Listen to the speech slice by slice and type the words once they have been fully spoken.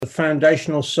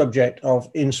foundational subject of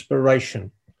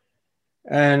inspiration.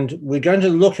 And we're going to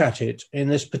look at it in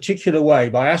this particular way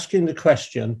by asking the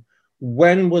question,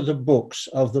 when were the books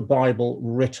of the Bible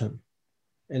written?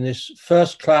 In this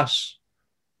first class,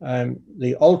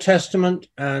 the Old Testament,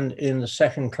 and in the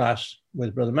second class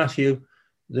with Brother Matthew,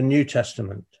 the New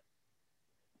Testament.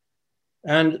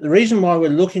 And the reason why we're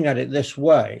looking at it this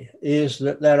way is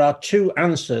that there are two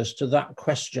answers to that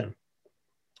question.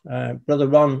 Brother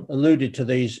Ron alluded to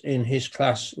these in his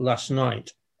class last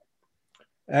night.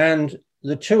 And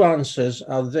the two answers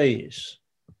are these.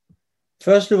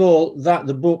 First of all, that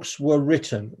the books were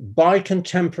written by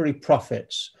contemporary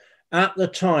prophets at the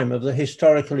time of the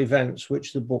historical events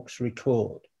which the books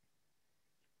record.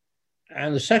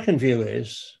 And the second view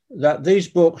is that these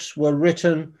books were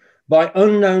written by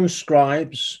unknown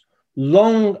scribes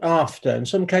long after, in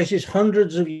some cases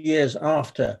hundreds of years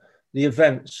after, the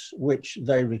events which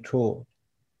they record.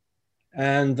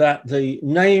 And that the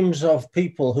names of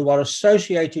people who are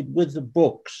associated with the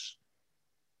books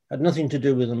had nothing to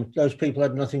do with them. Those people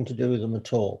had nothing to do with them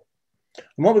at all.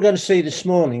 And what we're going to see this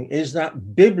morning is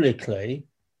that biblically,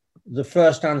 the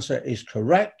first answer is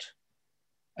correct,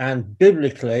 and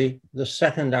biblically, the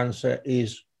second answer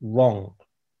is wrong.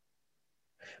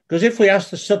 Because if we ask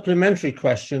the supplementary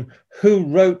question, who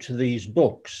wrote these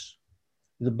books?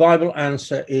 The Bible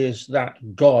answer is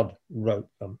that God wrote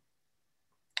them.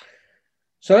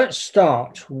 So let's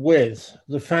start with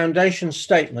the foundation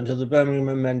statement of the Birmingham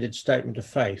Amended Statement of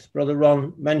Faith. Brother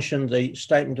Ron mentioned the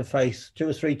Statement of Faith 2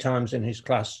 or 3 times in his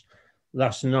class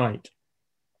last night.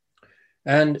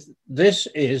 And this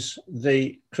is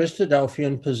the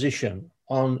Christadelphian position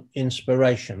on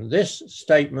inspiration. This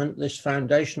statement, this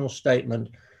foundational statement,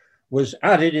 was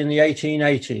added in the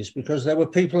 1880s because there were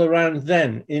people around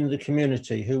then in the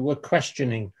community who were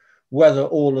questioning whether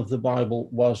all of the Bible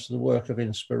was the work of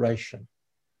inspiration.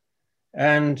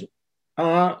 And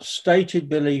our stated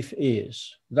belief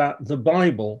is that the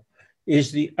Bible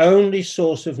is the only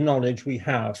source of knowledge we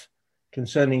have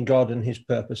concerning God and his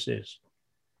purposes.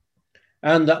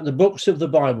 And that the books of the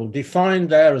Bible, defined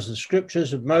there as the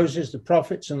scriptures of Moses, the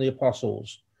prophets, and the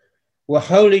apostles, were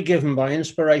wholly given by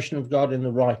inspiration of God in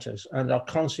the writers and are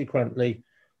consequently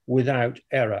without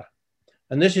error.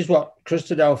 And this is what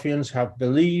Christadelphians have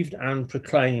believed and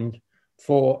proclaimed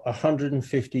for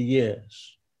 150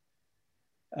 years.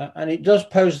 And it does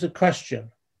pose the question,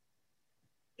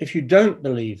 if you don't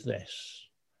believe this,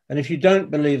 and if you don't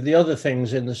believe the other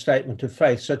things in the statement of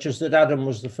faith, such as that Adam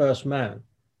was the first man,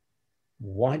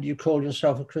 why do you call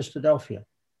yourself a Christadelphian?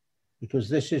 Because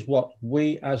this is what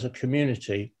we as a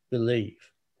community believe.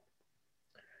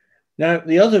 Now,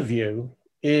 the other view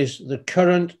is the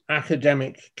current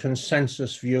academic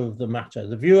consensus view of the matter,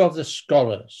 the view of the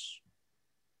scholars.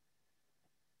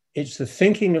 It's the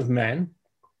thinking of men.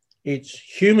 It's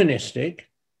humanistic,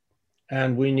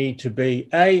 and we need to be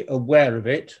A, aware of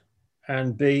it,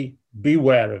 and B,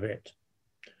 beware of it.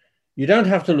 You don't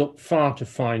have to look far to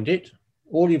find it.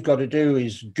 All you've got to do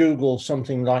is Google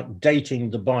something like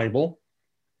dating the Bible,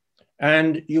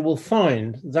 and you will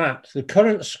find that the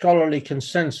current scholarly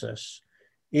consensus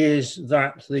is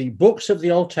that the books of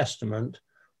the Old Testament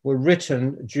were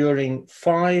written during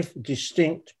 5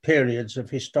 distinct periods of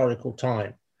historical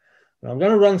time. I'm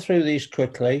going to run through these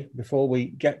quickly before we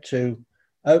get to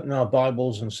open our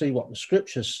Bibles and see what the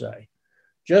scriptures say,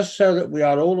 just so that we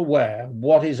are all aware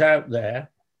what is out there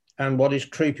and what is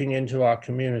creeping into our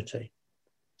community.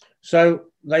 So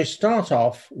they start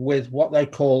off with what they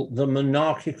call the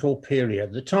monarchical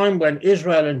period, the time when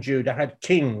Israel and Judah had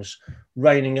kings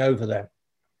reigning over them.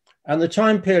 And the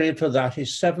time period for that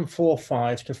is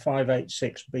 745 to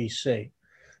 586 BC.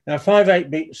 Now,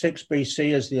 586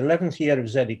 BC is the 11th year of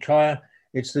Zedekiah.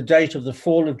 It's the date of the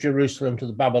fall of Jerusalem to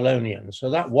the Babylonians.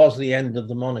 So that was the end of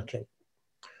the monarchy.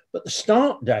 But the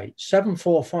start date,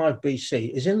 745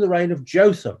 BC, is in the reign of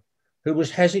Jotham, who was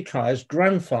Hezekiah's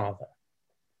grandfather.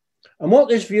 And what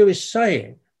this view is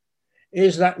saying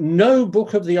is that no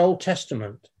book of the Old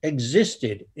Testament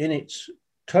existed in its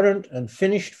current and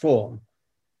finished form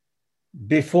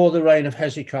before the reign of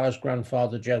Hezekiah's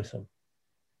grandfather Jotham.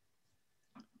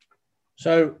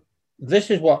 So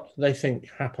this is what they think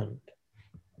happened.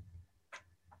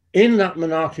 In that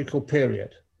monarchical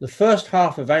period, the first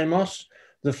half of Amos,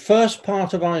 the first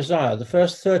part of Isaiah, the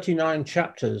first 39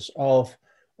 chapters of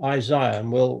Isaiah,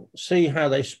 and we'll see how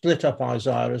they split up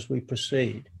Isaiah as we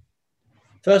proceed.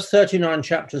 First 39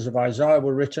 chapters of Isaiah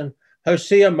were written,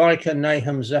 Hosea, Micah,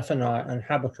 Nahum, Zephaniah, and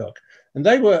Habakkuk. And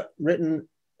they were written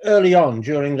early on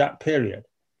during that period.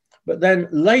 But then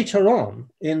later on,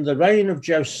 in the reign of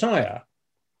Josiah,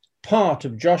 part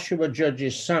of Joshua,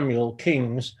 Judges, Samuel,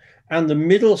 Kings, and the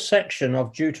middle section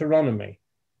of Deuteronomy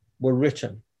were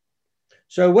written.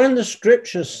 So when the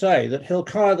scriptures say that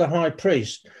Hilkiah the high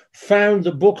priest found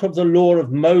the book of the law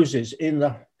of Moses in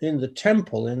the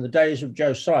temple in the days of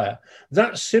Josiah,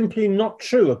 that's simply not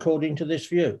true according to this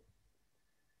view.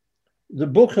 The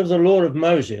book of the law of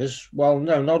Moses, well,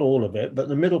 no, not all of it, but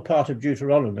the middle part of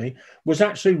Deuteronomy was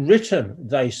actually written,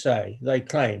 they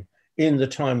claim, in the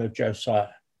time of Josiah.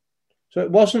 So it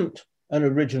wasn't an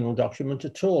original document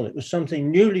at all. It was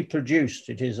something newly produced,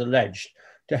 it is alleged,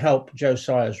 to help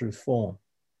Josiah's reform.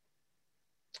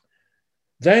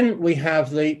 Then we have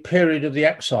the period of the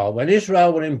exile, when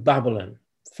Israel were in Babylon,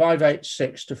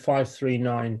 586 to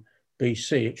 539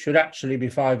 BC. It should actually be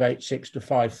 586 to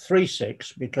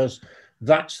 536, because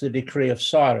that's the decree of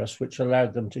Cyrus, which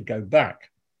allowed them to go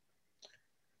back.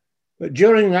 But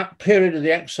during that period of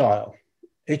the exile,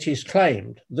 it is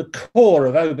claimed the core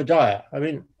of Obadiah. I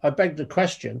mean, I beg the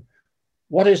question,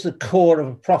 what is the core of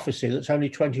a prophecy that's only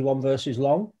 21 verses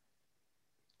long?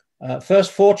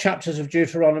 First 4 chapters of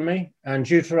Deuteronomy and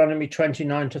Deuteronomy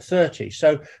 29 to 30.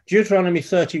 So Deuteronomy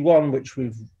 31, which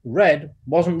we've read,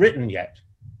 wasn't written yet.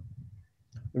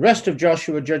 The rest of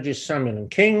Joshua, Judges, Samuel,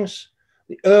 and Kings,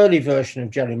 the early version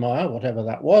of Jeremiah, whatever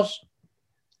that was,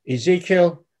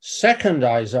 Ezekiel, 2nd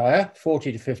Isaiah,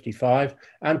 40 to 55,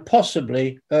 and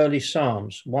possibly early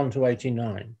Psalms, 1 to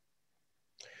 89.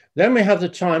 Then we have the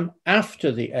time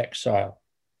after the exile.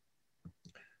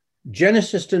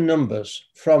 Genesis to Numbers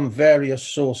from various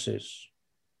sources.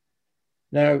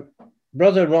 Now,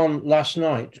 Brother Ron last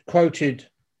night quoted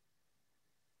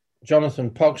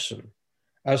Jonathan Pogson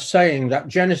as saying that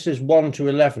Genesis 1 to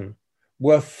 11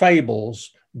 were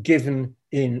fables given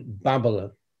in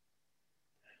Babylon.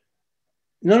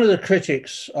 None of the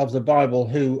critics of the Bible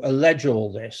who allege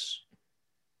all this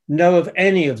know of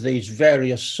any of these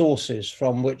various sources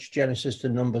from which Genesis to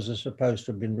Numbers are supposed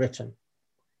to have been written.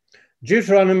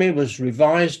 Deuteronomy was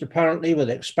revised apparently with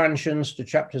expansions to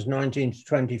chapters 19 to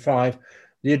 25,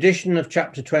 the addition of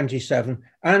chapter 27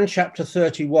 and chapter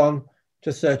 31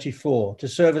 to 34 to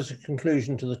serve as a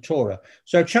conclusion to the Torah.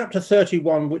 So chapter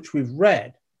 31, which we've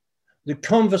read, the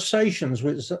conversations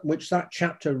which that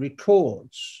chapter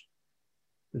records,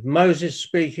 with Moses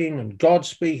speaking and God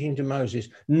speaking to Moses,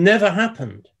 never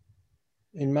happened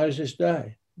in Moses'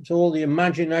 day. It's all the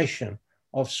imagination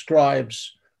of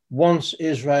scribes once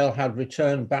Israel had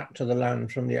returned back to the land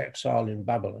from the exile in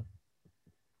Babylon.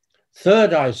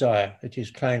 3rd Isaiah, it is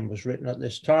claimed, was written at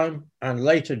this time, and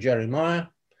later Jeremiah.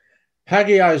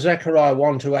 Haggai, Zechariah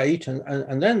 1 to 8,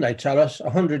 and then they tell us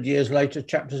 100 years later,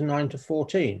 chapters 9 to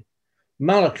 14.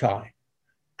 Malachi,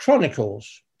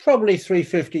 Chronicles, probably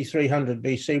 350, 300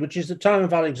 BC, which is the time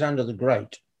of Alexander the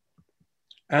Great,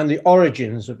 and the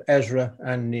origins of Ezra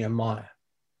and Nehemiah.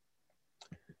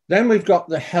 Then we've got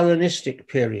the Hellenistic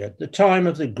period, the time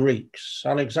of the Greeks,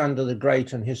 Alexander the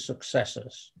Great and his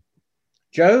successors.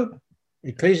 Job,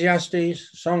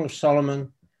 Ecclesiastes, Song of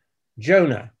Solomon,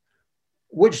 Jonah,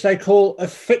 which they call a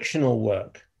fictional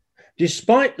work,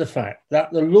 despite the fact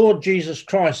that the Lord Jesus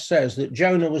Christ says that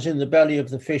Jonah was in the belly of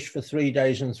the fish for 3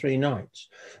 days and 3 nights,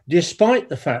 despite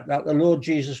the fact that the Lord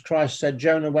Jesus Christ said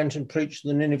Jonah went and preached to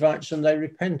the Ninevites and they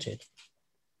repented.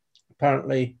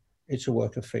 Apparently, it's a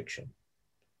work of fiction.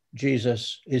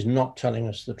 Jesus is not telling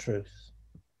us the truth.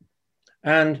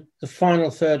 And the final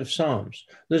third of Psalms.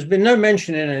 There's been no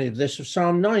mention in any of this of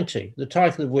Psalm 90, the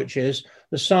title of which is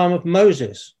the Psalm of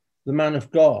Moses, the man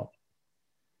of God.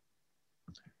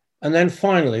 And then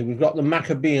finally, we've got the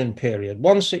Maccabean period,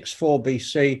 164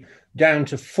 BC down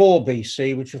to 4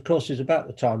 BC, which of course is about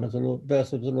the time of the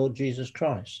birth of the Lord Jesus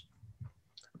Christ.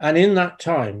 And in that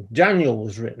time, Daniel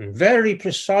was written, very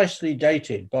precisely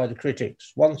dated by the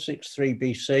critics, 163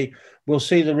 BC. We'll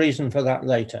see the reason for that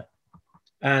later.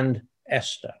 And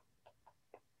Esther.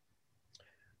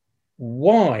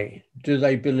 Why do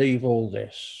they believe all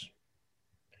this?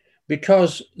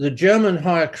 Because the German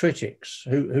higher critics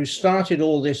who started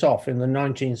all this off in the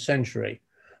 19th century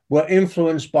were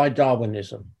influenced by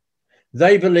Darwinism.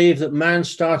 They believe that man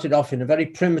started off in a very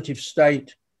primitive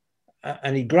state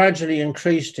and he gradually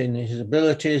increased in his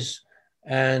abilities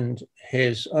and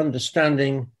his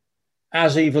understanding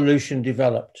as evolution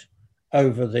developed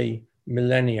over the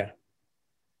millennia.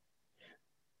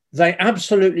 They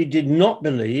absolutely did not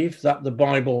believe that the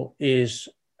Bible is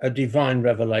a divine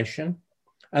revelation,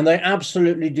 and they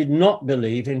absolutely did not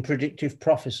believe in predictive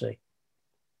prophecy.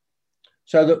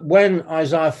 So that when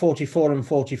Isaiah 44 and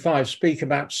 45 speak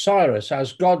about Cyrus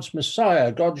as God's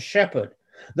Messiah, God's shepherd,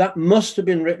 that must have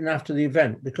been written after the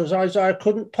event, because Isaiah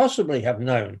couldn't possibly have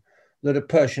known that a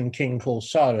Persian king called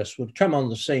Cyrus would come on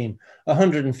the scene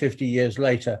 150 years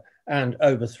later and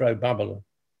overthrow Babylon.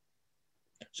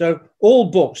 So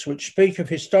all books which speak of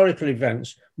historical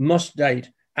events must date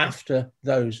after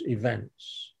those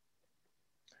events.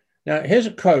 Now, here's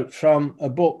a quote from a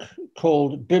book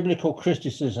called Biblical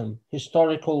Criticism,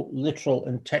 Historical, Literal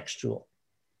and Textual,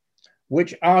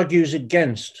 which argues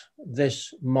against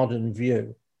this modern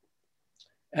view.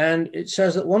 And it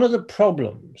says that one of the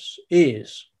problems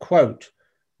is, quote,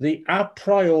 the a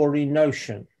priori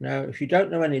notion. Now, if you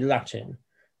don't know any Latin,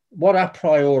 what a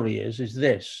priori is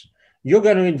this. You're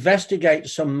going to investigate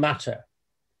some matter.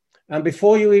 And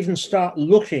before you even start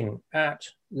looking at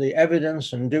the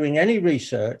evidence and doing any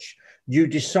research, you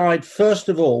decide, first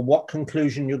of all, what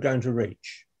conclusion you're going to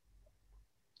reach.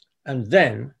 And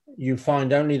then you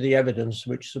find only the evidence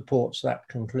which supports that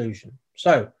conclusion.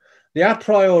 So the a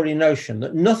priori notion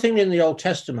that nothing in the Old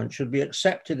Testament should be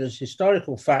accepted as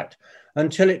historical fact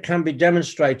until it can be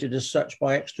demonstrated as such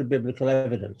by extra biblical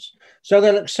evidence. So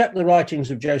they'll accept the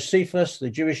writings of Josephus, the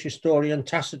Jewish historian,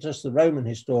 Tacitus, the Roman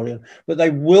historian, but they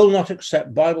will not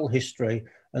accept Bible history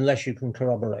unless you can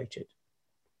corroborate it.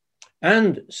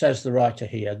 And, says the writer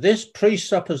here, this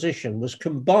presupposition was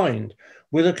combined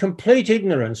with a complete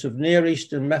ignorance of Near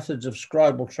Eastern methods of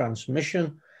scribal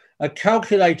transmission, a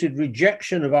calculated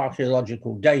rejection of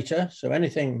archaeological data, so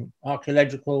anything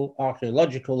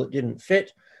archaeological that didn't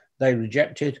fit, they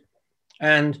rejected,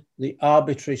 and the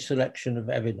arbitrary selection of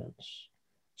evidence.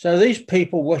 So these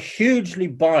people were hugely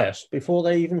biased before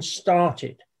they even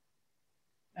started,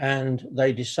 and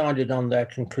they decided on their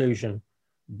conclusion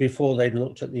before they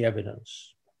looked at the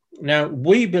evidence. Now,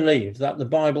 we believe that the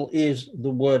Bible is the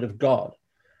Word of God,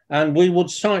 and we would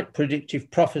cite predictive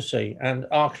prophecy and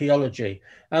archaeology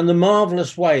and the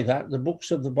marvelous way that the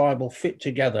books of the Bible fit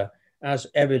together as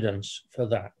evidence for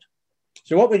that.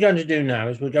 So what we're going to do now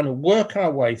is we're going to work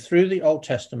our way through the Old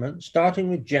Testament, starting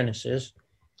with Genesis,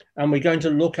 and we're going to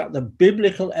look at the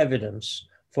biblical evidence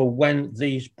for when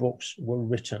these books were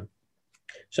written.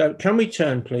 So can we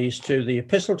turn, please, to the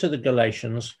Epistle to the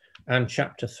Galatians and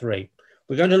chapter 3.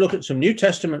 We're going to look at some New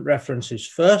Testament references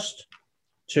first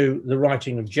to the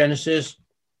writing of Genesis,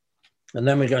 and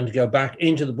then we're going to go back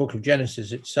into the book of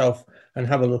Genesis itself and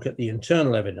have a look at the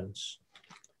internal evidence.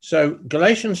 So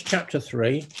Galatians chapter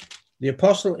 3, the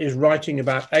apostle is writing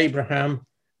about Abraham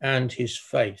and his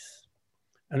faith.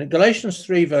 And in Galatians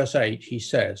 3 verse 8, he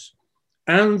says,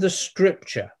 and the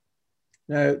scripture.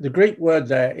 Now, the Greek word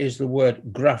there is the word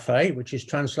graphe, which is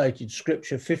translated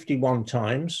scripture 51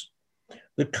 times.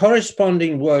 The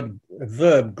corresponding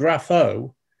verb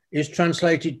grapho is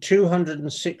translated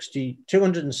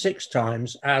 206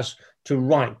 times as to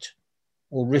write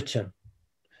or written.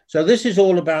 So this is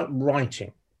all about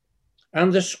writing.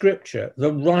 And the scripture,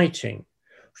 the writing,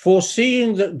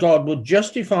 foreseeing that God would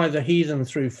justify the heathen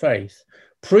through faith,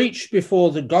 preached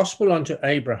before the gospel unto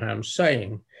Abraham,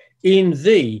 saying, in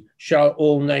thee shall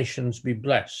all nations be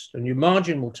blessed. And your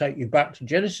margin will take you back to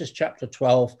Genesis chapter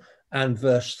 12 and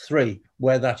verse 3,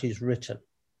 where that is written.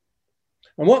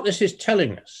 And what this is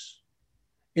telling us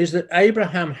is that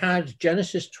Abraham had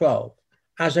Genesis 12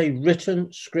 as a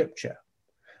written scripture.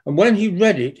 And when he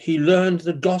read it, he learned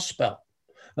the gospel.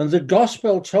 And the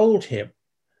gospel told him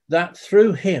that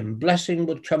through him, blessing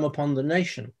would come upon the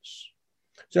nations.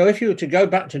 So if you were to go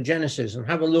back to Genesis and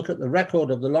have a look at the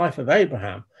record of the life of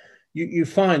Abraham, you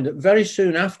find that very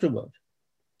soon afterward,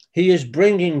 he is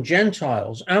bringing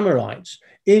Gentiles, Amorites,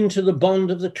 into the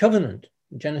bond of the covenant,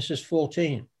 Genesis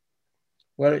 14,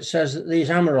 where it says that these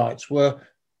Amorites were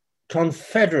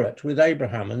confederate with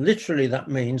Abraham. And literally that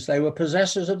means they were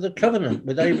possessors of the covenant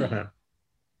with Abraham.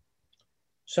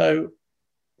 So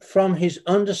from his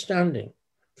understanding,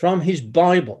 from his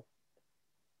Bible,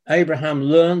 Abraham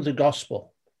learned the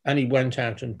gospel and he went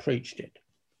out and preached it.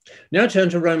 Now turn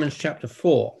to Romans chapter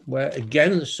 4, where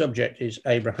again the subject is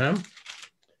Abraham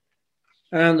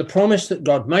and the promise that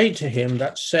God made to him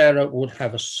that Sarah would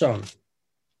have a son.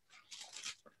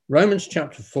 Romans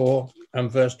chapter 4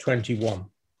 and verse 21.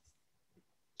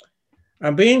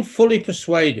 And being fully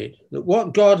persuaded that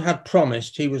what God had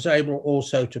promised, he was able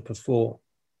also to perform.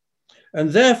 And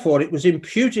therefore it was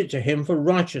imputed to him for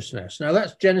righteousness. Now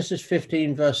that's Genesis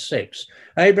 15 verse 6.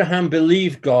 Abraham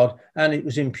believed God and it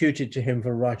was imputed to him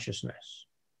for righteousness.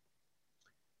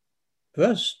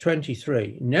 Verse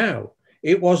 23. Now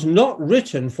it was not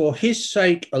written for his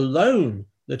sake alone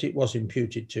that it was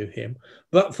imputed to him,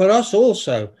 but for us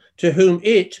also, to whom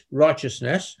it,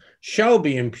 righteousness, shall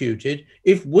be imputed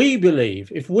if we believe,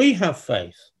 if we have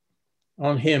faith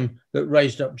on him that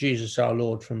raised up Jesus our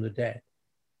Lord from the dead.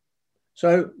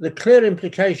 So the clear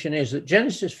implication is that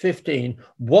Genesis 15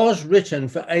 was written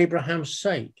for Abraham's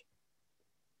sake.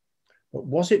 But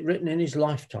was it written in his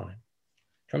lifetime?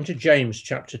 Come to James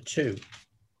chapter 2.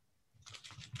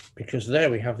 because there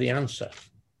we have the answer.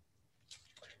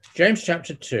 James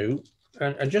chapter 2,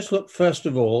 and just look first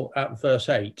of all at verse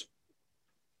 8.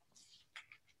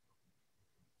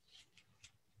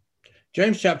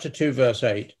 James chapter 2, verse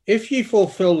 8. If ye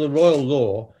fulfill the royal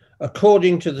law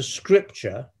according to the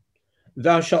scripture,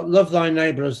 thou shalt love thy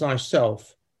neighbour as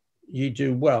thyself, ye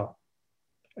do well.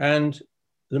 And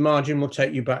the margin will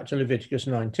take you back to Leviticus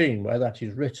 19, where that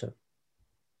is written.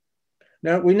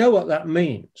 Now, we know what that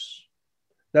means.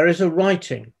 There is a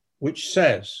writing which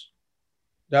says,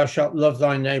 thou shalt love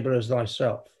thy neighbour as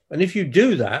thyself. And if you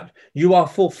do that, you are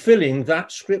fulfilling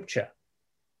that scripture.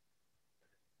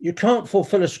 You can't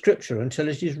fulfill a scripture until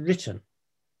it is written.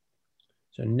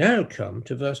 So now come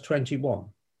to verse 21.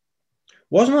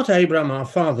 Was not Abraham our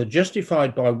father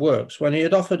justified by works when he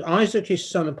had offered Isaac his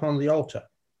son upon the altar?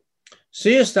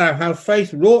 Seest thou how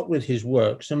faith wrought with his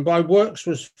works, and by works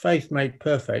was faith made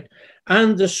perfect?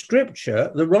 And the scripture,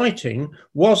 the writing,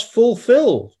 was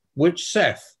fulfilled, which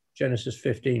saith, Genesis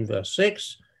 15, verse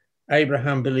 6,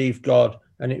 Abraham believed God,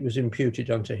 and it was imputed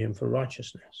unto him for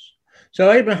righteousness. So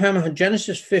Abraham had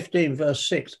Genesis 15, verse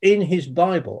 6 in his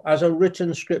Bible as a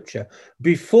written scripture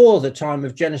before the time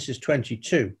of Genesis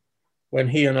 22, when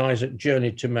he and Isaac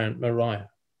journeyed to Mount Moriah.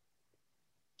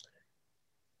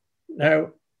 Now,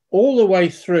 all the way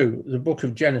through the book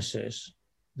of Genesis,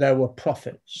 there were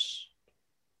prophets.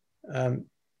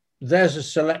 There's a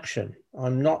selection.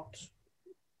 I'm not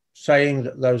saying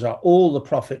that those are all the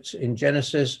prophets in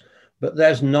Genesis, but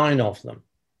there's 9 of them,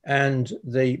 and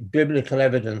the biblical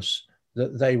evidence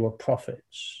that they were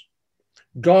prophets.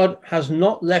 God has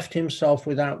not left himself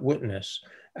without witness,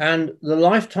 and the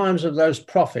lifetimes of those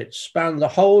prophets span the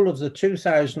whole of the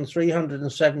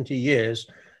 2,370 years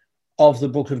of the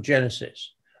book of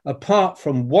Genesis, apart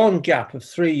from one gap of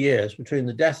 3 years between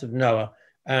the death of Noah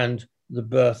and the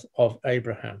birth of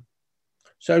Abraham.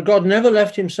 So God never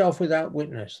left himself without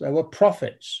witness. There were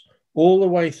prophets all the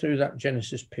way through that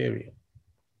Genesis period.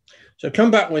 So come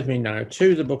back with me now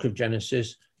to the book of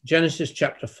Genesis, Genesis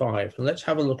chapter 5, and let's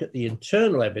have a look at the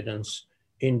internal evidence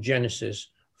in Genesis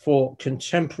for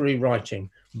contemporary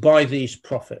writing by these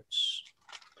prophets.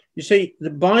 You see, the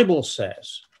Bible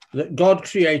says that God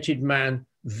created man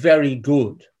very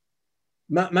good.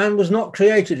 Man was not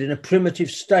created in a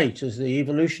primitive state, as the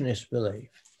evolutionists believe.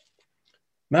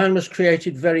 Man was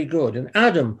created very good. And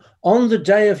Adam, on the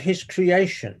day of his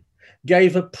creation,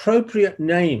 gave appropriate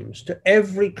names to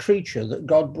every creature that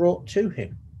God brought to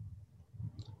him.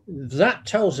 That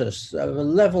tells us of a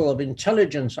level of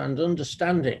intelligence and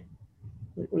understanding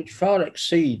which far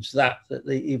exceeds that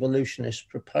the evolutionists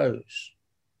propose.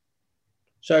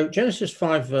 So Genesis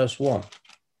 5, verse 1.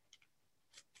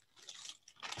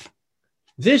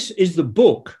 This is the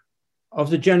book of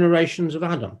the generations of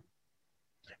Adam.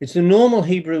 It's the normal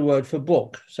Hebrew word for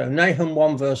book. So Nahum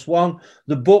 1, verse 1,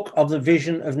 the book of the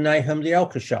vision of Nahum the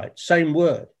Elkoshite, same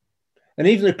word. And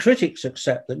even the critics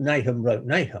accept that Nahum wrote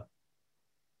Nahum.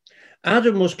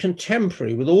 Adam was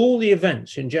contemporary with all the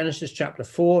events in Genesis chapter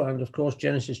 4 and, of course,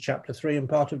 Genesis chapter 3 and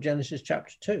part of Genesis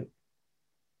chapter 2.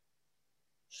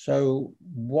 So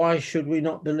why should we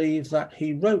not believe that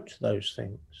he wrote those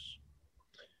things?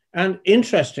 And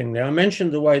interestingly, I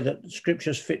mentioned the way that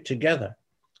scriptures fit together.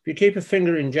 If you keep a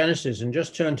finger in Genesis and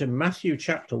just turn to Matthew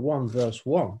chapter 1, verse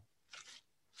 1,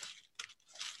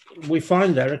 we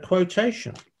find there a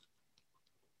quotation.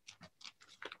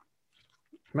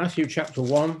 Matthew chapter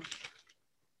 1,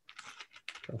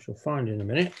 I shall find in a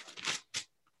minute.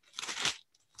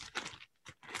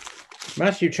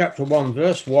 Matthew chapter 1,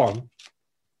 verse 1,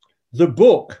 the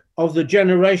book of the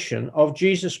generation of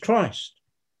Jesus Christ,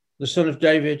 the son of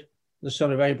David, the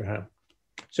son of Abraham.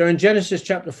 So in Genesis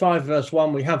chapter 5, verse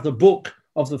 1, we have the book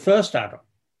of the first Adam.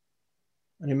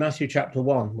 And in Matthew chapter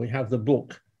 1, we have the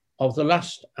book of the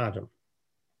last Adam.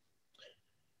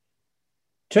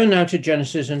 Turn now to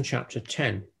Genesis and chapter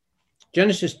 10.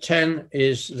 Genesis 10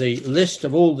 is the list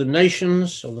of all the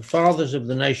nations, or the fathers of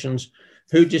the nations,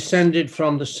 who descended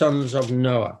from the sons of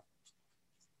Noah.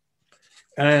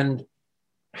 And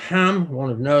Ham, one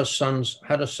of Noah's sons,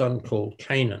 had a son called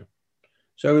Canaan.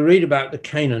 So we read about the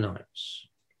Canaanites.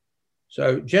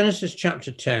 So Genesis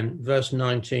chapter 10, verse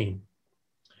 19.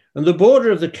 And the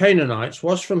border of the Canaanites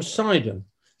was from Sidon,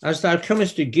 as thou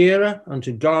comest to Gerar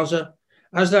unto Gaza,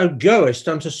 as thou goest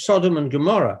unto Sodom and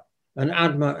Gomorrah, and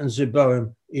Admah and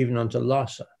Zeboim, even unto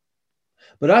Lasa.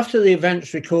 But after the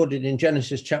events recorded in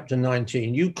Genesis chapter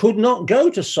 19, you could not go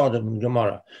to Sodom and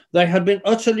Gomorrah. They had been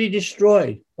utterly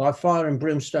destroyed by fire and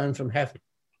brimstone from heaven.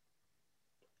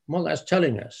 And what that's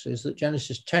telling us is that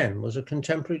Genesis 10 was a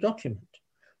contemporary document,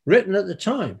 written at the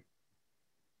time,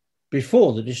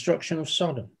 before the destruction of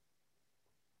Sodom.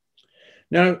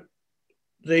 Now,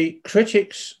 the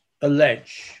critics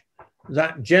allege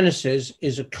that Genesis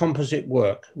is a composite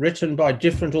work written by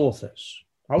different authors.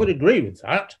 I would agree with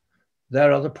that.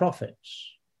 There are the prophets.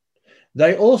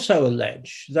 They also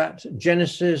allege that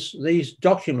Genesis, these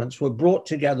documents were brought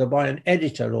together by an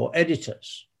editor or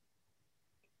editors.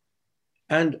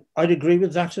 And I'd agree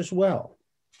with that as well.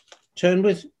 Turn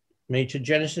with me to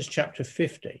Genesis chapter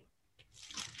 50.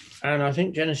 And I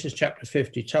think Genesis chapter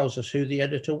 50 tells us who the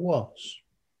editor was.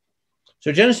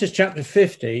 So Genesis chapter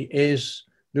 50 is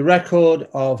the record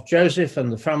of Joseph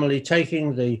and the family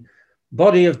taking the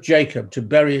body of Jacob to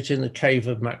bury it in the cave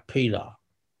of Machpelah.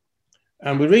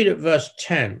 And we read at verse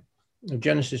 10 of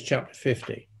Genesis chapter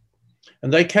 50.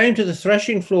 And they came to the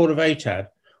threshing floor of Atad,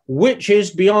 which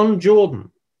is beyond Jordan.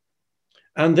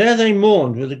 And there they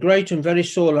mourned with a great and very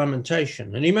sore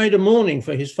lamentation. And he made a mourning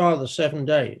for his father 7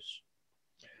 days.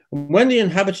 And when the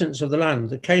inhabitants of the land,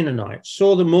 the Canaanites,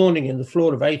 saw the mourning in the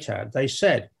floor of Atad, they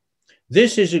said,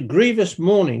 "This is a grievous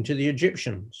mourning to the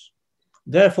Egyptians."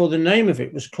 Therefore the name of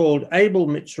it was called Abel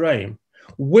Mitzrayim,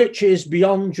 which is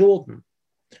beyond Jordan.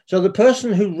 So the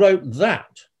person who wrote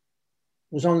that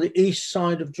was on the east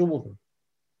side of Jordan,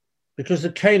 because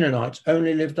the Canaanites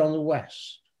only lived on the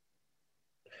west.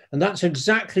 And that's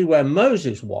exactly where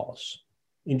Moses was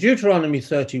in Deuteronomy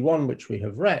 31, which we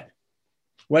have read,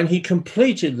 when he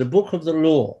completed the book of the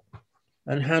law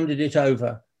and handed it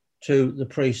over to the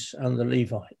priests and the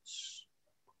Levites.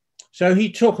 So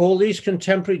he took all these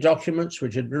contemporary documents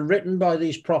which had been written by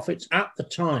these prophets at the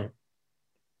time,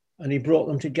 and he brought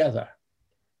them together.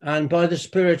 And by the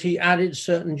Spirit, he added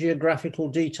certain geographical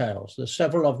details. There's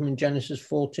several of them in Genesis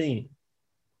 14.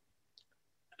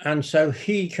 And so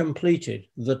he completed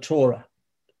the Torah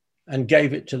and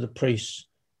gave it to the priests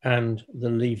and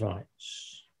the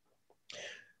Levites.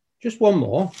 Just one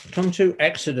more. Come to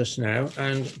Exodus now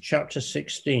and chapter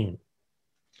 16.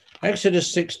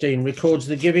 Exodus 16 records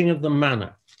the giving of the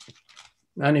manna.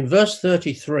 And in verse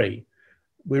 33,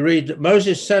 we read that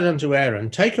Moses said unto Aaron,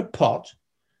 "Take a pot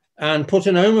and put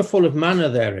an omer full of manna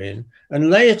therein, and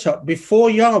lay it up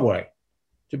before Yahweh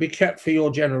to be kept for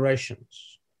your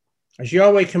generations. As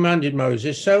Yahweh commanded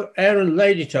Moses, so Aaron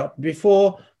laid it up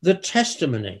before the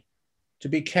testimony to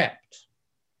be kept."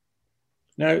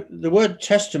 Now, the word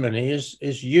testimony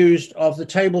is used of the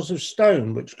tables of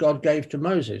stone, which God gave to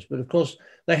Moses. But of course,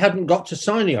 they hadn't got to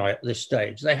Sinai at this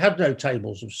stage. They had no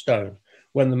tables of stone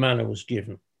when the manna was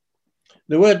given.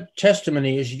 The word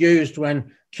testimony is used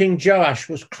when King Joash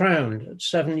was crowned at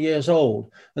 7 years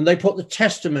old, and they put the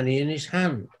testimony in his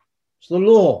hand. It's the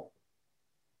law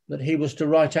that he was to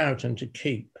write out and to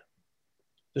keep,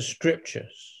 the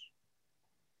scriptures.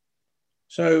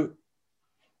 So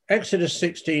Exodus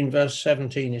 16 verse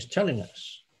 17 is telling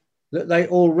us that they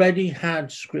already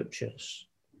had scriptures,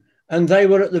 and they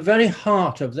were at the very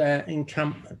heart of their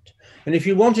encampment. And if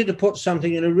you wanted to put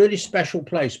something in a really special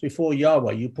place before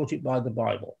Yahweh, you put it by the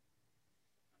Bible.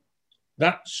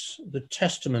 That's the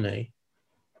testimony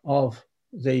of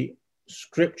the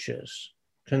scriptures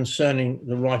concerning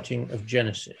the writing of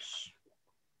Genesis.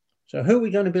 So who are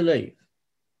we going to believe?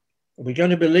 Are we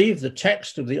going to believe the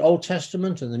text of the Old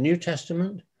Testament and the New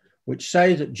Testament, which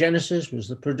say that Genesis was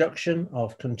the production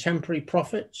of contemporary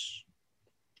prophets?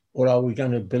 Or are we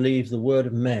going to believe the word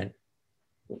of men,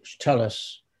 which tell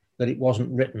us that it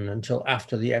wasn't written until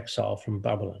after the exile from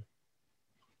Babylon?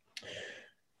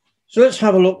 So let's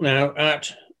have a look now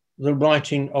at the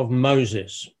writing of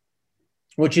Moses,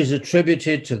 which is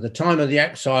attributed to the time of the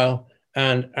exile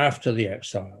and after the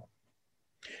exile.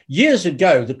 Years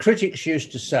ago, the critics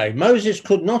used to say Moses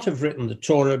could not have written the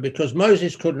Torah because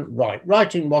Moses couldn't write.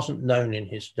 Writing wasn't known in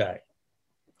his day.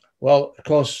 Well, of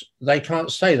course, they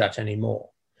can't say that anymore,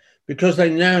 because they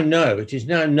now know, it is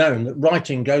now known that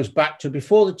writing goes back to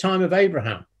before the time of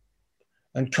Abraham,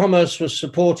 and commerce was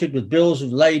supported with bills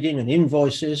of lading and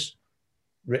invoices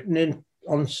written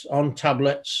on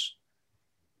tablets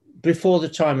before the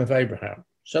time of Abraham.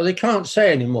 So they can't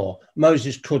say anymore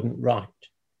Moses couldn't write.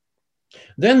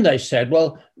 Then they said,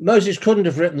 well, Moses couldn't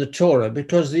have written the Torah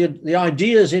because the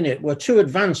ideas in it were too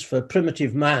advanced for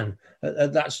primitive man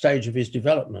at that stage of his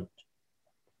development.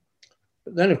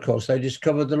 But then, of course, they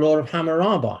discovered the law of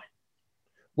Hammurabi,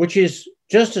 which is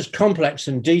just as complex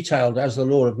and detailed as the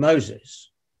law of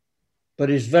Moses, but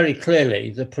is very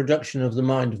clearly the production of the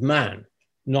mind of man,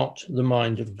 not the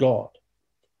mind of God.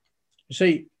 You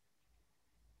see,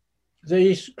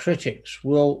 these critics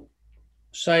will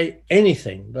say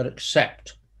anything but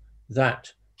accept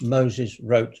that Moses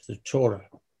wrote the Torah.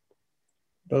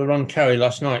 Brother Ron Carey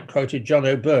last night quoted John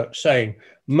O'Burke saying,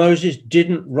 Moses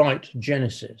didn't write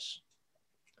Genesis.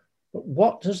 But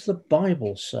what does the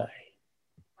Bible say?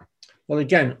 Well,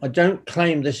 again, I don't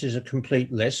claim this is a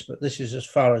complete list, but this is as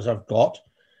far as I've got.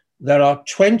 There are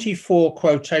 24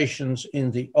 quotations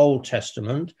in the Old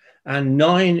Testament and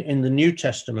 9 in the New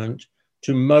Testament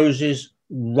to Moses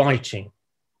writing.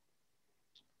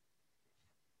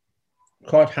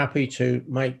 Quite happy to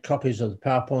make copies of the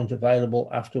PowerPoint available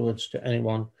afterwards to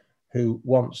anyone who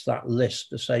wants that list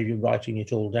to save you writing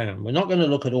it all down. We're not going to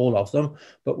look at all of them,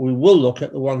 but we will look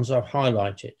at the ones I've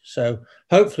highlighted. So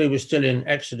hopefully we're still in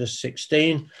Exodus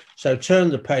 16. So turn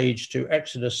the page to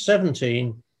Exodus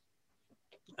 17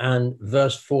 and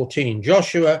verse 14.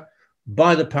 Joshua,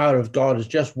 by the power of God, has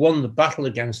just won the battle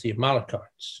against the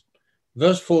Amalekites.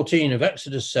 Verse 14 of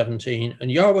Exodus 17,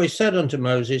 and Yahweh said unto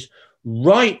Moses,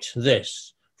 write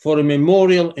this for a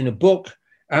memorial in a book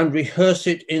and rehearse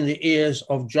it in the ears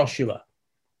of Joshua.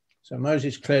 So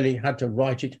Moses clearly had to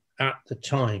write it at the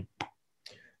time.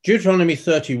 Deuteronomy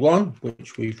 31,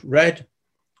 which we've read,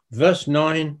 verse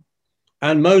 9,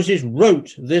 and Moses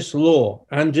wrote this law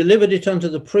and delivered it unto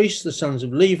the priests, the sons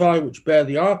of Levi, which bear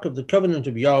the ark of the covenant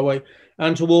of Yahweh,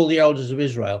 and to all the elders of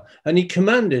Israel. And he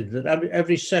commanded that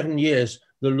every 7 years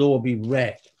the law be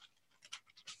read.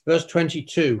 Verse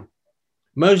 22,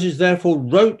 Moses therefore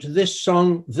wrote this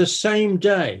song the same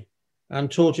day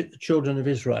and taught it the children of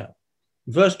Israel.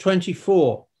 Verse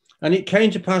 24, and it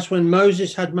came to pass when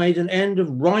Moses had made an end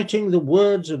of writing the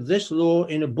words of this law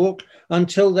in a book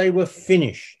until they were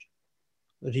finished,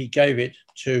 that he gave it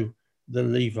to the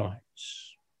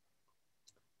Levites.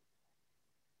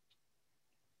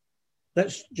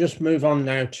 Let's just move on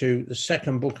now to the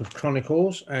second book of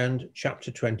Chronicles and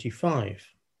chapter 25.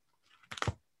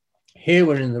 Here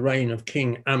we're in the reign of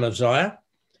King Amaziah.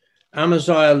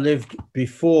 Amaziah lived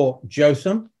before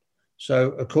Jotham.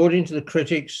 So according to the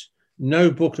critics,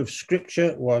 no book of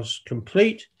scripture was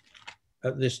complete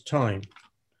at this time.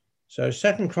 So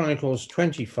 2 Chronicles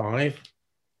 25.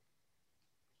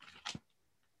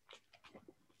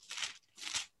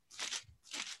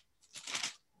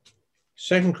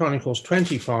 Second Chronicles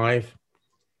 25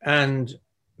 and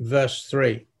verse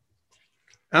 3.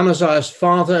 Amaziah's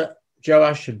father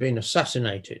Joash had been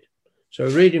assassinated. So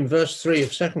we read in verse 3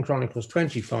 of 2 Chronicles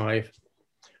 25.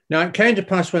 Now it came to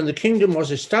pass when the kingdom was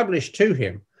established to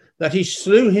him that he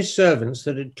slew his servants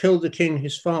that had killed the king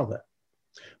his father.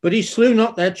 But he slew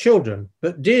not their children,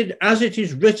 but did as it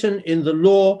is written in the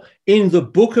law in the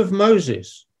book of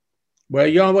Moses, where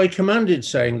Yahweh commanded,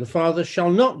 saying, the father shall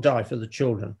not die for the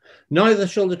children, neither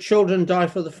shall the children die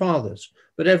for the fathers,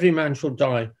 but every man shall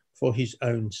die for his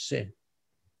own sin.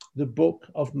 The book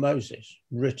of Moses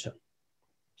written.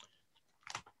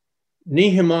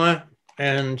 Nehemiah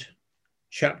and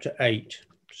chapter 8.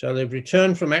 So they've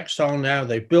returned from exile now,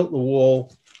 they've built the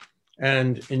wall,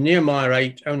 and in Nehemiah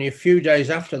 8, only a few days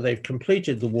after they've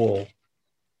completed the wall,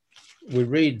 we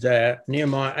read there,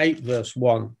 Nehemiah 8 verse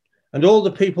 1, and all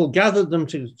the people gathered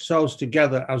themselves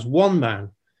together as one man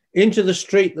into the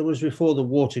street that was before the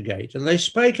water gate. And they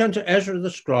spake unto Ezra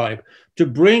the scribe to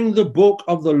bring the book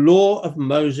of the law of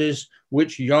Moses,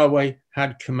 which Yahweh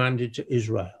had commanded to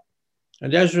Israel.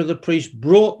 And Ezra the priest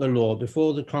brought the law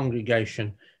before the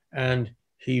congregation, and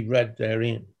he read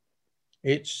therein.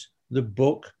 It's the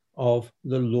book of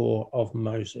the law of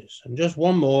Moses. And just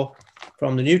one more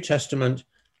from the New Testament,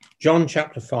 John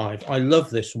chapter 5. I love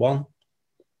this one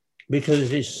because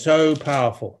it is so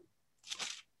powerful.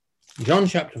 John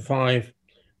chapter 5,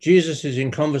 Jesus is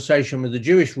in conversation with the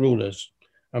Jewish rulers,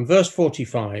 and verse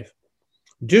 45,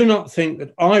 do not think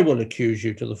that I will accuse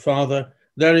you to the Father.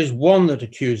 There is one that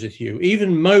accuseth you,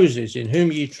 even Moses, in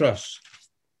whom ye trust.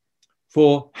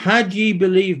 For had ye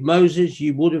believed Moses,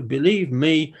 ye would have believed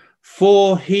me,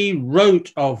 for he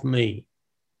wrote of me.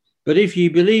 But if ye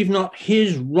believe not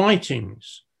his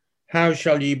writings, how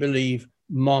shall ye believe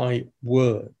my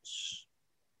words?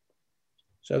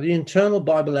 So the internal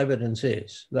Bible evidence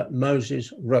is that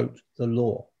Moses wrote the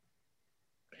law.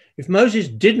 If Moses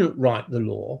didn't write the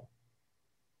law,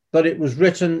 but it was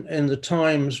written in the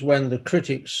times when the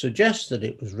critics suggest that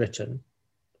it was written,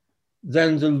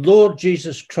 then the Lord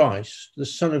Jesus Christ, the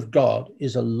Son of God,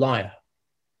 is a liar,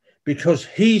 because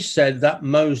he said that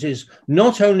Moses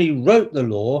not only wrote the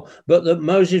law, but that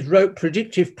Moses wrote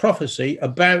predictive prophecy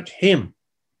about him.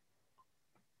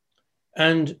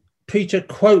 And Peter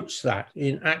quotes that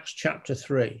in Acts chapter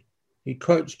 3. He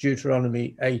quotes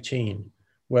Deuteronomy 18,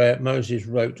 where Moses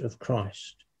wrote of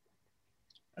Christ.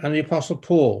 And the Apostle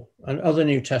Paul and other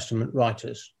New Testament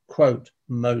writers quote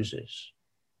Moses.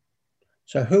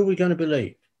 So who are we going to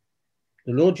believe?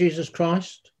 The Lord Jesus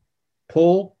Christ,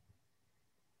 Paul,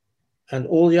 and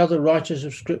all the other writers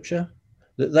of Scripture,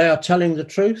 that they are telling the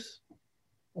truth?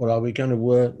 Or are we going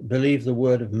to believe the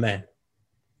word of men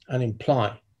and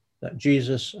imply that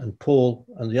Jesus and Paul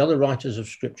and the other writers of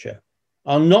Scripture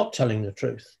are not telling the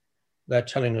truth. They're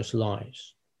telling us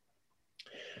lies.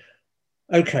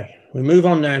 Okay, we move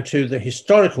on now to the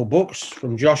historical books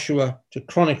from Joshua to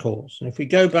Chronicles. And if we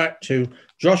go back to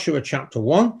Joshua chapter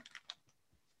 1,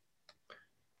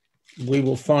 we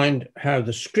will find how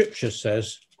the Scripture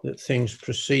says that things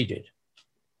proceeded.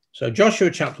 So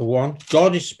Joshua chapter 1,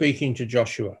 God is speaking to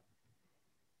Joshua.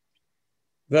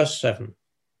 Verse 7.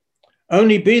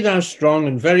 Only be thou strong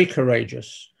and very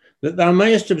courageous, that thou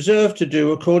mayest observe to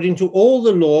do according to all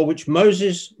the law which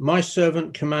Moses my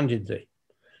servant commanded thee.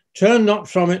 Turn not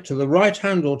from it to the right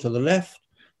hand or to the left,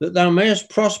 that thou mayest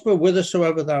prosper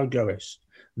whithersoever thou goest.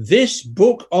 This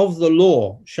book of the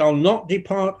law shall not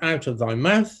depart out of thy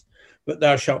mouth, but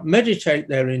thou shalt meditate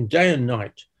therein day and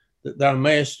night, that thou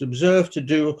mayest observe to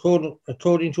do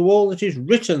according to all that is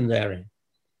written therein.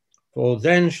 For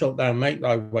then shalt thou make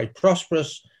thy way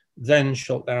prosperous, then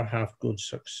shalt thou have good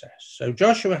success. So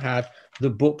Joshua had the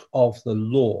book of the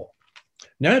law.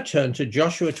 Now turn to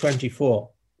Joshua 24.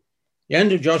 The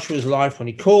end of Joshua's life when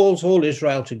he calls all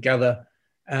Israel together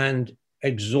and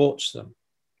exhorts them.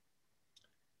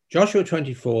 Joshua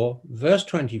 24, verse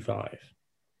 25.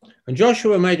 And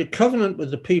Joshua made a covenant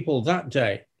with the people that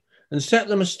day and set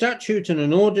them a statute and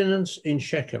an ordinance in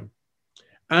Shechem.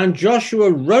 And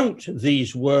Joshua wrote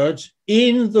these words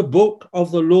in the book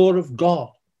of the law of God.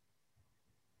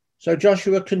 So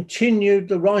Joshua continued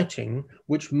the writing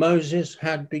which Moses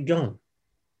had begun.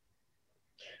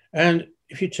 And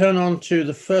if you turn on to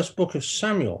the first book of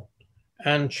Samuel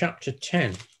and chapter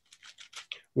 10,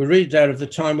 we read there of the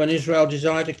time when Israel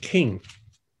desired a king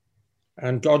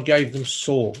and God gave them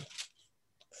Saul.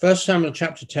 1 Samuel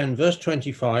chapter 10, verse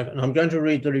 25, and I'm going to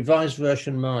read the Revised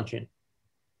Version margin.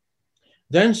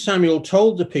 Then Samuel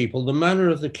told the people the manner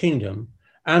of the kingdom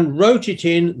and wrote it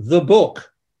in the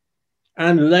book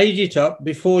and laid it up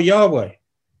before Yahweh.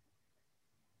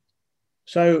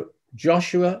 So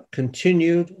Joshua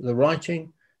continued the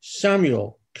writing.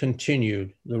 Samuel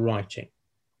continued the writing.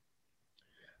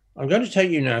 I'm going to take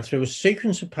you now through a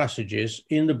sequence of passages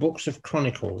in the books of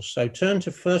Chronicles. So turn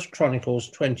to 1 Chronicles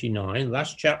 29,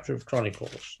 last chapter of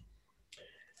Chronicles.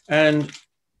 And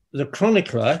the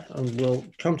chronicler, and we'll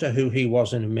come to who he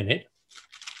was in a minute,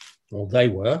 or they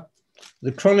were,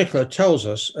 the chronicler tells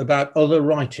us about other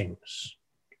writings.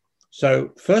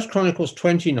 So 1 Chronicles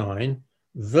 29,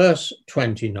 verse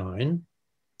 29.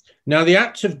 Now the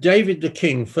acts of David the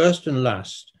king, first and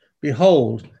last,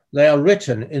 behold, they are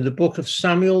written in the book of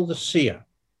Samuel the seer,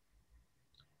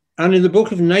 and in the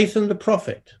book of Nathan the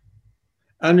prophet,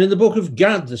 and in the book of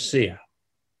Gad the seer.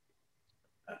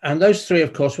 And those three,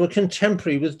 of course, were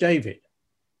contemporary with David.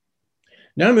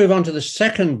 Now move on to the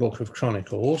second book of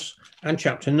Chronicles and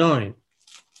chapter 9.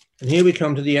 And here we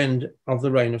come to the end of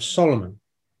the reign of Solomon.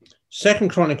 2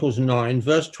 Chronicles 9,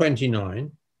 verse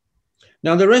 29.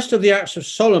 Now the rest of the acts of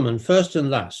Solomon, first and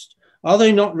last, are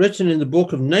they not written in the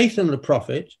book of Nathan the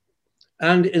prophet,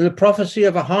 and in the prophecy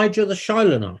of Ahijah the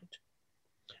Shilonite,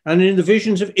 and in the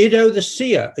visions of Iddo the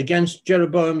seer against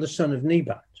Jeroboam the son of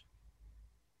Nebat?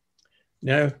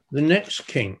 Now, the next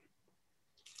king,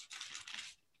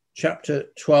 chapter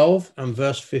 12 and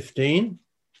verse 15.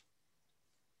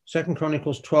 2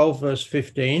 Chronicles 12, verse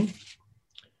 15.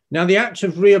 Now the acts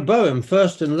of Rehoboam,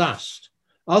 first and last,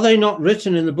 are they not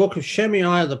written in the book of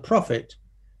Shemaiah the prophet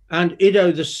and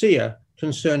Iddo the seer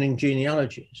concerning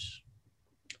genealogies?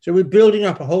 So we're building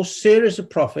up a whole series of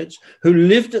prophets who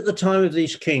lived at the time of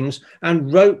these kings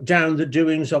and wrote down the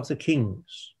doings of the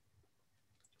kings.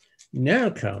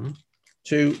 Now come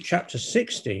to chapter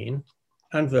 16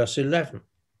 and verse 11.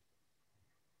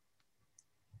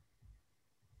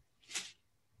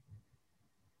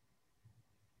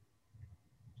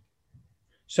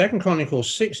 Second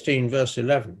Chronicles 16, verse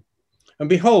 11. And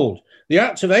behold, the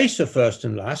acts of Asa first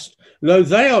and last, lo,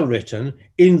 they are written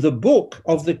in the book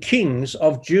of the kings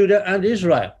of Judah and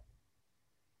Israel.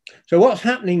 So what's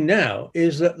happening now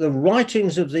is that the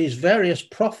writings of these various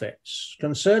prophets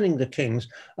concerning the kings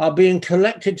are being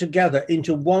collected together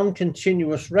into one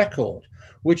continuous record,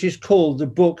 which is called the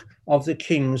book of the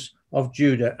kings of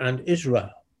Judah and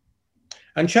Israel.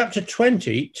 And chapter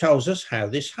 20 tells us how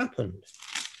this happened.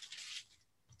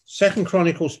 2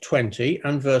 Chronicles 20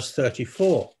 and verse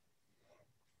 34.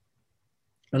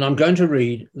 And I'm going to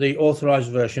read the Authorized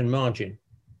Version margin.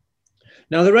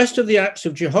 Now the rest of the acts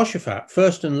of Jehoshaphat,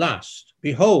 first and last,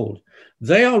 behold,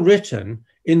 they are written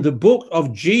in the book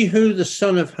of Jehu the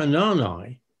son of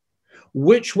Hanani,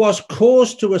 which was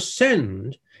caused to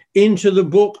ascend into the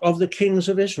book of the kings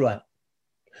of Israel.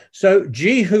 So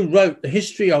Jehu wrote the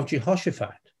history of Jehoshaphat,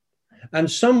 and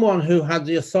someone who had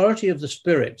the authority of the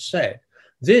Spirit said,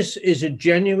 This is a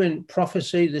genuine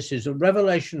prophecy. This is a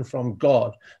revelation from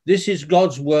God. This is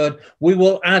God's word. We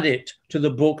will add it to the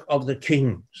book of the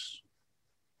Kings.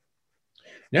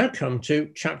 Now come to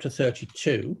chapter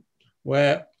 32,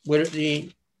 where we're at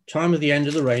the time of the end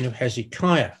of the reign of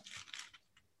Hezekiah.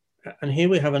 And here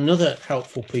we have another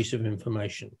helpful piece of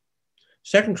information.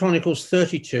 2 Chronicles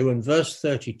 32 and verse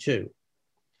 32.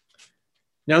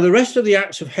 Now the rest of the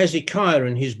acts of Hezekiah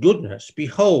and his goodness,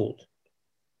 behold,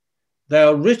 they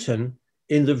are written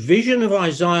in the vision of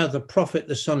Isaiah the prophet,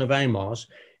 the son of Amos,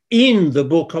 in the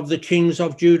book of the kings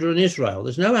of Judah and Israel.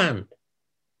 There's no and.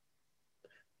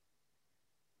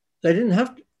 They didn't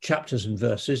have chapters and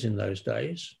verses in those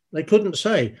days. They couldn't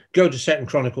say, go to 2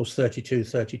 Chronicles 32,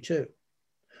 32.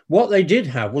 What they did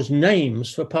have was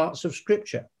names for parts of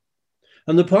scripture.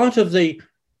 And the part of the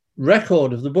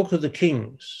record of the book of the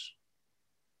Kings,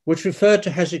 which referred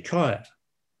to Hezekiah,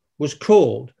 was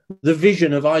called the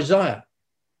vision of Isaiah,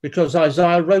 because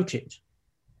Isaiah wrote it.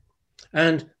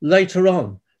 And later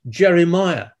on,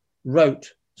 Jeremiah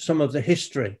wrote some of the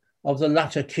history of the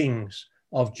latter kings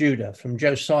of Judah from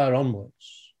Josiah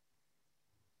onwards.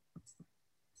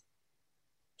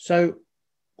 So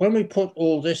when we put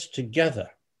all this together,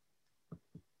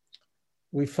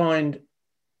 we find,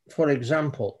 for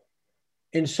example,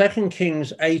 in 2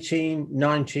 Kings 18,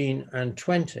 19, and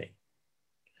 20,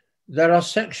 there are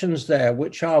sections there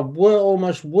which are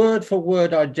almost word for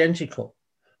word identical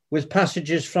with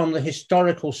passages from the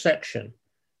historical section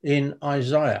in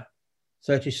Isaiah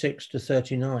 36 to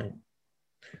 39.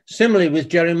 Similarly with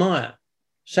Jeremiah,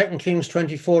 2 Kings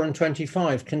 24 and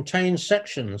 25 contains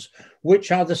sections which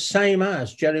are the same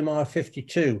as Jeremiah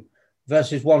 52,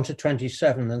 verses 1 to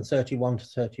 27 and 31 to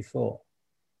 34.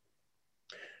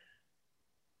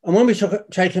 And when we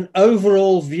take an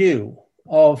overall view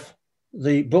of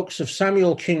the books of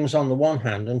Samuel, Kings on the one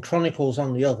hand and Chronicles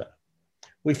on the other,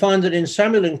 we find that in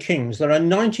Samuel and Kings there are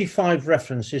 95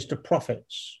 references to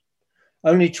prophets,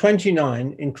 only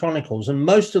 29 in Chronicles, and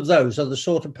most of those are the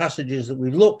sort of passages that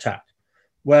we've looked at,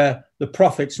 where the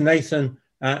prophets Nathan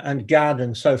and Gad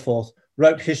and so forth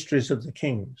wrote histories of the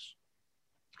kings.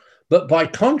 But by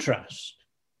contrast,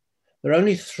 there are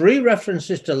only 3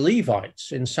 references to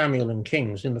Levites in Samuel and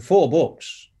Kings in the 4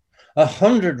 books,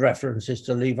 100 references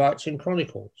to Levites in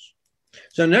Chronicles.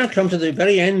 So now come to the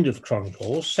very end of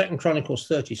Chronicles, 2 Chronicles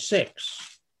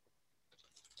 36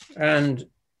 and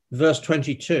verse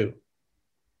 22.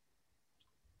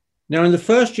 Now in the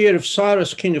first year of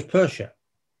Cyrus, king of Persia,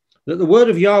 that the word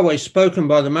of Yahweh spoken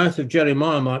by the mouth of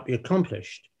Jeremiah might be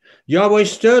accomplished, Yahweh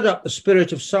stirred up the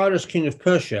spirit of Cyrus, king of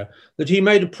Persia, that he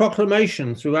made a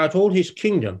proclamation throughout all his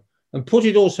kingdom and put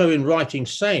it also in writing,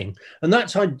 saying, and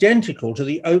that's identical to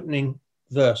the opening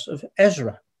verse of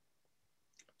Ezra.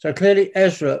 So clearly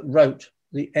Ezra wrote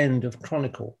the end of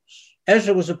Chronicles.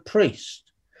 Ezra was a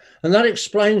priest, and that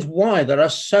explains why there are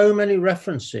so many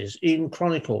references in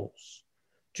Chronicles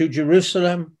to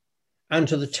Jerusalem and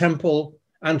to the temple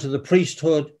and to the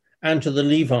priesthood and to the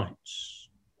Levites.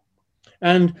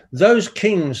 And those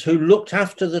kings who looked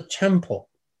after the temple,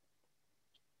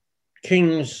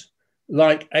 kings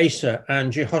like Asa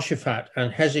and Jehoshaphat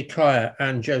and Hezekiah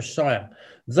and Josiah,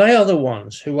 they are the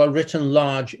ones who are written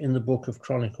large in the book of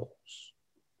Chronicles.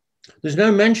 There's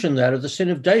no mention there of the sin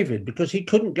of David because he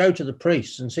couldn't go to the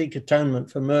priests and seek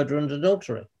atonement for murder and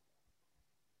adultery.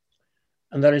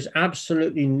 And there is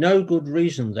absolutely no good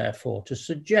reason, therefore, to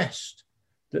suggest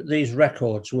that these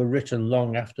records were written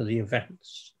long after the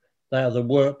events. They are the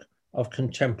work of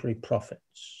contemporary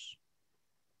prophets.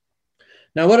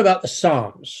 Now, what about the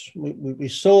Psalms? We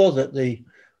saw that the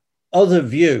other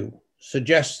view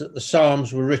suggests that the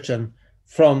Psalms were written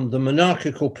from the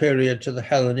monarchical period to the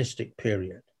Hellenistic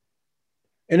period.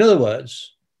 In other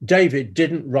words, David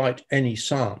didn't write any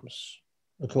Psalms,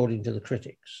 according to the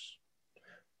critics.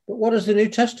 But what does the New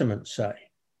Testament say?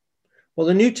 Well,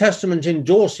 the New Testament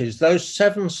endorses those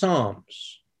 7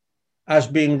 Psalms as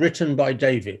being written by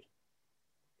David,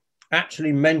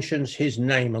 actually mentions his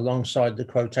name alongside the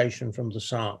quotation from the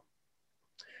Psalm.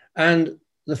 And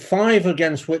the 5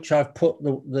 against which I've put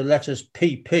the letters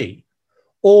PP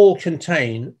all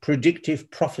contain predictive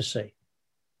prophecy,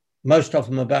 most of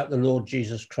them about the Lord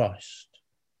Jesus Christ.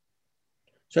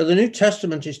 So the New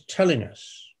Testament is telling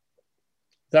us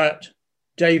that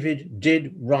David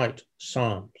did write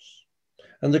Psalms.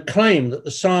 And the claim that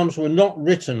the Psalms were not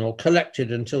written or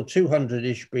collected until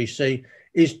 200-ish BC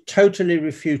is totally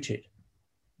refuted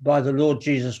by the Lord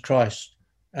Jesus Christ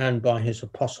and by his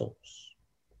apostles.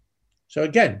 So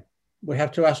again, we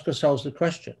have to ask ourselves the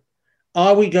question,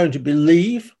 are we going to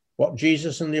believe what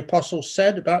Jesus and the apostles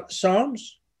said about the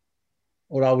Psalms,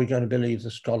 or are we going to believe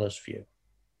the scholars' view?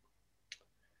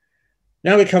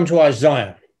 Now we come to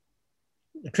Isaiah.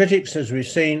 The critics, as we've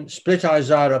seen, split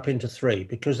Isaiah up into three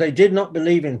because they did not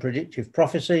believe in predictive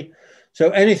prophecy. So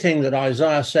anything that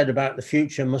Isaiah said about the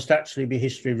future must actually be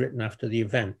history written after the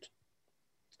event.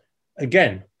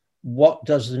 Again, what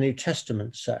does the New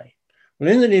Testament say? Well,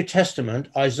 in the New Testament,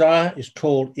 Isaiah is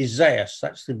called Isaias.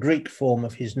 That's the Greek form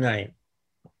of his name.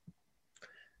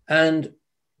 And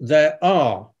there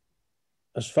are,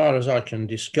 as far as I can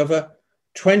discover,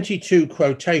 22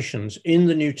 quotations in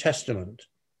the New Testament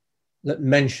that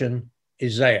mention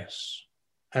Isaias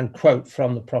and quote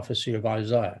from the prophecy of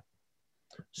Isaiah.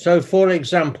 So, for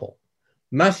example,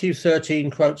 Matthew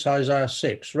 13 quotes Isaiah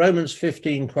 6, Romans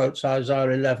 15 quotes Isaiah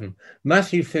 11,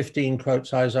 Matthew 15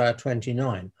 quotes Isaiah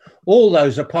 29. All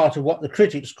those are part of what the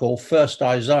critics call first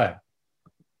Isaiah.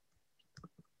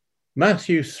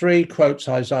 Matthew 3 quotes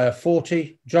Isaiah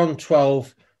 40, John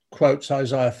 12 quotes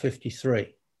Isaiah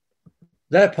 53.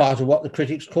 They're part of what the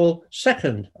critics call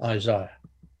second Isaiah.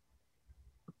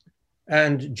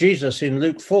 And Jesus in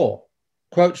Luke 4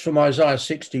 quotes from Isaiah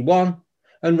 61,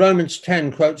 and Romans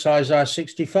 10 quotes Isaiah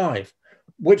 65,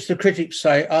 which the critics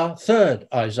say are third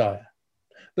Isaiah.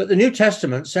 But the New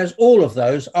Testament says all of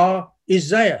those are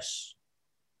Isaias.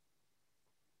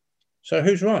 So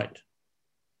who's right?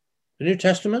 The New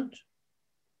Testament?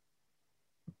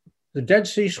 The Dead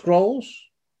Sea Scrolls,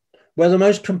 where the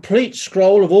most complete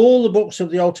scroll of all the books of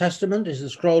the Old Testament is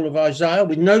the scroll of Isaiah,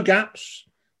 with no gaps,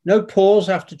 no pause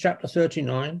after chapter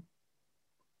 39.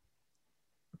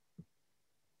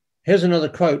 Here's another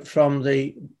quote from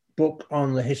the book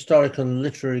on the historical and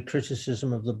literary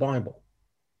criticism of the Bible.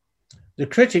 The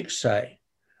critics say,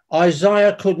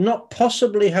 Isaiah could not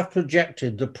possibly have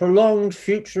projected the prolonged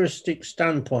futuristic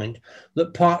standpoint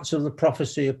that parts of the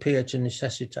prophecy appear to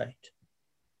necessitate.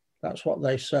 That's what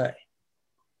they say.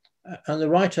 And the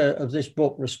writer of this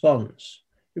book responds,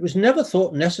 it was never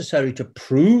thought necessary to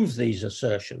prove these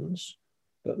assertions,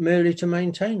 but merely to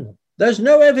maintain them. There's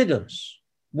no evidence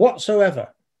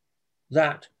whatsoever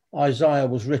that Isaiah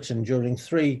was written during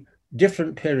three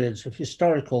different periods of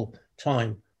historical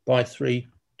time by three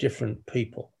different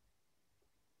people.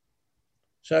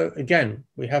 So again,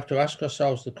 we have to ask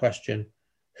ourselves the question,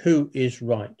 who is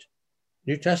right?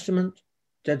 New Testament,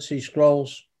 Dead Sea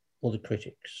Scrolls, or the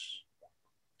critics?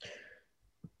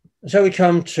 So we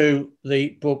come to the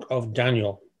book of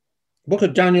Daniel. The book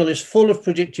of Daniel is full of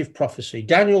predictive prophecy.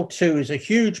 Daniel 2 is a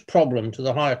huge problem to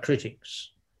the higher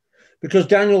critics because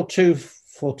Daniel 2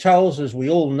 foretells, as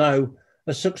we all know,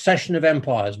 a succession of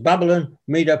empires: Babylon,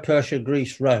 Medo-Persia,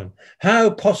 Greece, Rome. How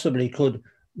possibly could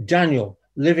Daniel,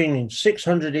 living in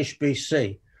 600-ish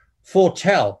BC,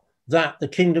 foretell that the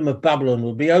kingdom of Babylon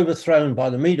would be overthrown by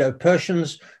the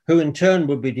Medo-Persians, who in turn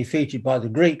would be defeated by the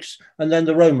Greeks, and then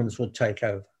the Romans would take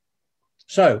over?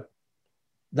 So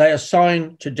they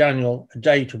assign to Daniel a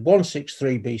date of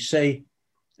 163 BC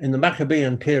in the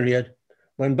Maccabean period,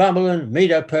 when Babylon,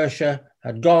 Medo-Persia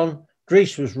had gone,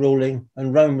 Greece was ruling,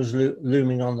 and Rome was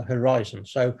looming on the horizon.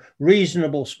 So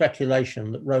reasonable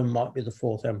speculation that Rome might be the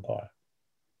fourth empire.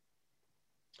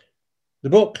 The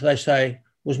book, they say,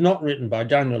 was not written by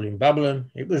Daniel in Babylon.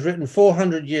 It was written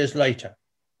 400 years later.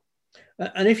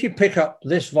 And if you pick up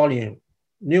this volume,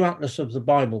 New Atlas of the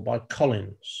Bible by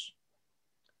Collins,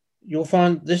 you'll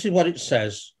find this is what it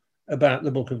says about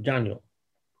the book of Daniel.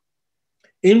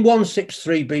 In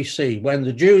 163 BC, when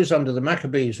the Jews under the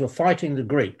Maccabees were fighting the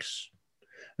Greeks,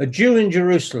 a Jew in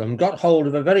Jerusalem got hold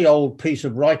of a very old piece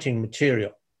of writing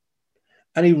material,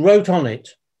 and he wrote on it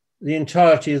the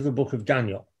entirety of the book of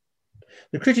Daniel.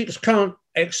 The critics can't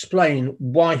explain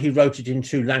why he wrote it in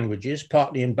two languages,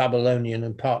 partly in Babylonian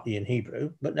and partly in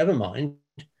Hebrew, but never mind,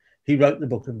 he wrote the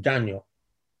book of Daniel.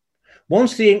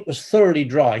 Once the ink was thoroughly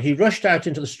dry, he rushed out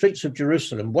into the streets of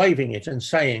Jerusalem, waving it and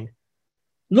saying,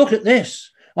 "Look at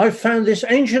this. I've found this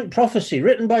ancient prophecy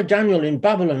written by Daniel in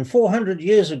Babylon 400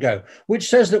 years ago, which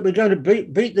says that we're going to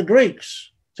beat the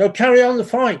Greeks. So carry on the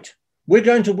fight. We're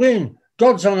going to win.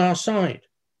 God's on our side."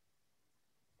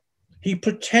 He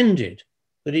pretended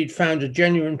that he'd found a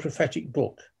genuine prophetic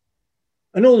book,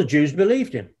 and all the Jews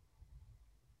believed him.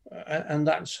 And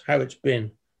that's how it's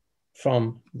been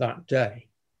from that day.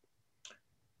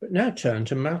 But now turn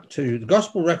to the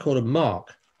Gospel record of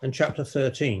Mark and chapter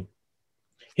 13.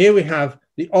 Here we have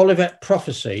the Olivet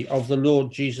prophecy of the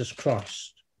Lord Jesus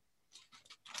Christ.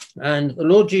 And the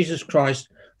Lord Jesus Christ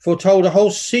foretold a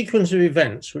whole sequence of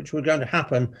events which were going to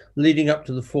happen leading up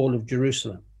to the fall of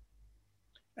Jerusalem.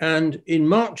 And in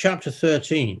Mark chapter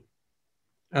 13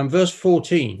 and verse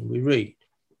 14, we read,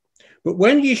 "But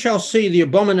when ye shall see the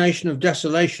abomination of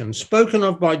desolation spoken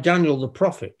of by Daniel the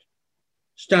prophet,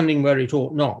 standing where it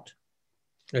ought not,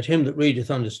 let him that readeth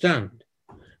understand.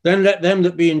 Then let them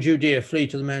that be in Judea flee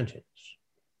to the mountains.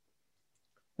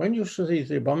 When you see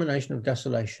the abomination of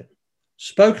desolation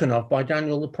spoken of by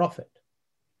Daniel the prophet,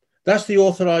 that's the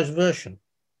authorized version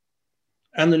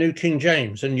and the New King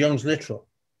James and Young's Literal.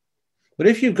 But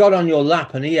if you've got on your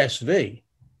lap an ESV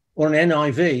or an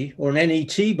NIV or an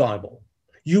NET Bible,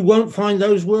 you won't find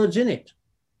those words in it.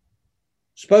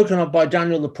 Spoken of by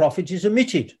Daniel the prophet is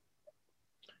omitted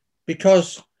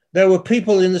because there were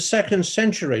people in the 2nd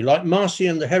century, like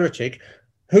Marcion the heretic,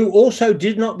 who also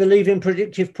did not believe in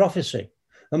predictive prophecy.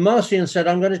 And Marcion said,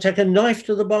 I'm going to take a knife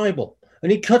to the Bible.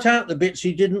 And he cut out the bits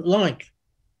he didn't like.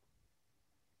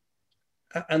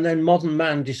 And then modern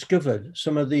man discovered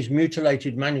some of these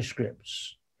mutilated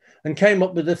manuscripts and came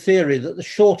up with the theory that the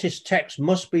shortest text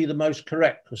must be the most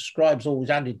correct because scribes always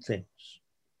added things.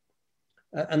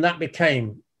 And that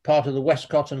became part of the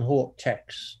Westcott and Hort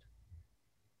text.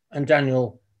 And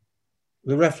Daniel,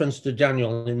 the reference to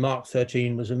Daniel in Mark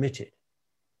 13 was omitted.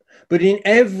 But in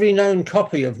every known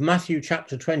copy of Matthew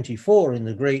chapter 24 in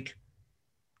the Greek,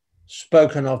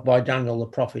 spoken of by Daniel the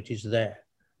prophet, is there.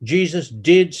 Jesus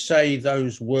did say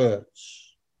those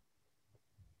words.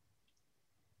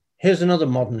 Here's another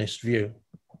modernist view.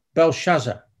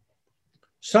 Belshazzar.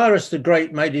 Cyrus the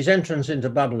Great made his entrance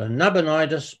into Babylon.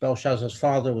 Nabonidus, Belshazzar's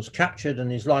father, was captured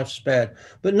and his life spared,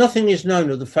 but nothing is known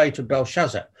of the fate of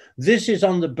Belshazzar. This is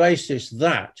on the basis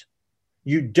that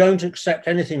you don't accept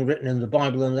anything written in the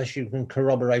Bible unless you can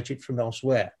corroborate it from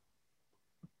elsewhere.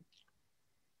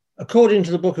 According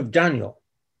to the book of Daniel,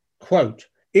 quote,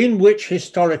 in which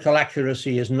historical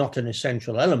accuracy is not an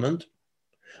essential element,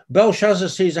 Belshazzar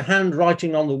sees a hand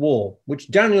writing on the wall, which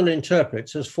Daniel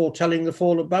interprets as foretelling the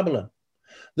fall of Babylon.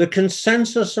 The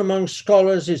consensus among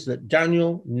scholars is that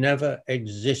Daniel never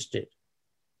existed.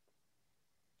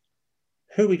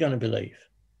 Who are we going to believe?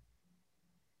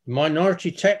 The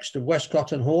minority text of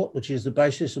Westcott and Hort, which is the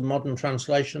basis of modern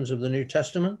translations of the New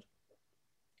Testament?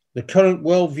 The current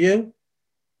worldview?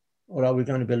 Or are we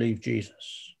going to believe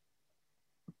Jesus?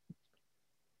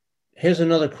 Here's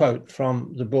another quote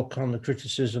from the book on the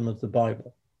criticism of the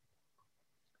Bible.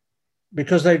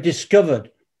 Because they've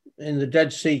discovered in the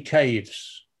Dead Sea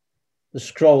caves the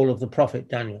scroll of the prophet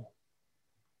Daniel.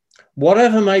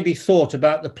 Whatever may be thought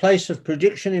about the place of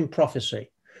prediction in prophecy,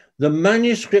 the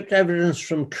manuscript evidence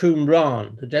from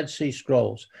Qumran, the Dead Sea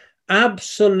Scrolls,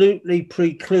 absolutely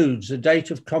precludes a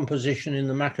date of composition in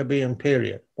the Maccabean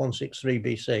period, 163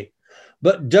 BC,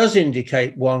 but does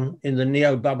indicate one in the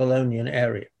Neo-Babylonian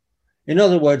area. In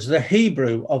other words, the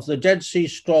Hebrew of the Dead Sea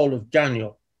Scroll of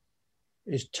Daniel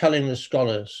is telling the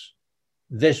scholars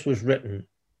this was written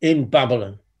in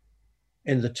Babylon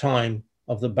in the time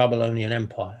of the Babylonian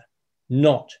Empire,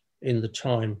 not in the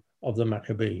time of the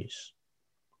Maccabees.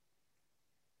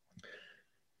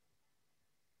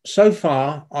 So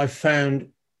far, I've found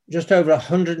just over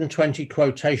 120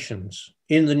 quotations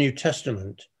in the New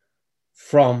Testament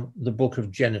from the book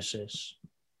of Genesis.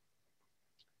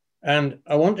 And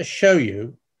I want to show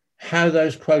you how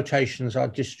those quotations are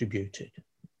distributed.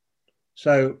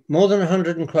 So more than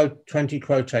 120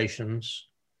 quotations,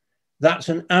 that's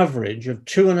an average of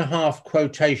 2.5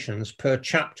 quotations per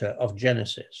chapter of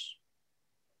Genesis.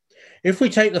 If we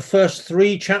take the first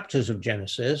 3 chapters of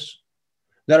Genesis,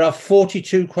 there are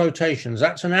 42 quotations.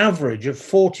 That's an average of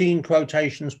 14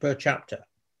 quotations per chapter.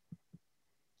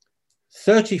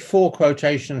 34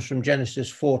 quotations from Genesis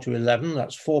 4 to 11,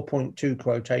 that's 4.2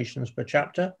 quotations per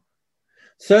chapter.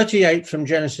 38 from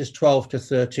Genesis 12 to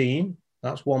 13,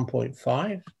 that's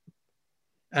 1.5.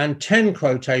 And 10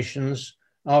 quotations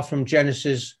are from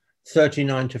Genesis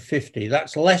 39 to 50.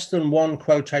 That's less than 1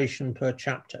 quotation per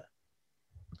chapter.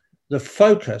 The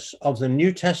focus of the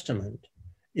New Testament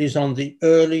is on the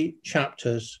early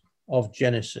chapters of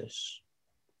Genesis.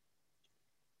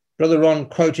 Brother Ron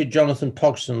quoted Jonathan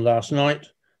Pogson last night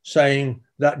saying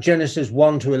that Genesis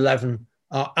 1 to 11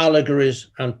 are allegories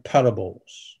and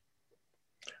parables.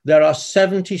 There are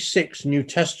 76 New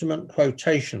Testament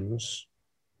quotations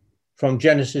from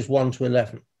Genesis 1 to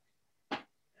 11.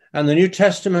 And the New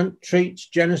Testament treats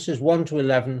Genesis 1 to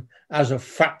 11 as a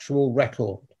factual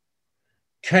record.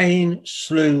 Cain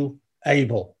slew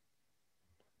Abel.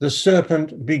 The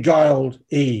serpent beguiled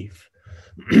Eve.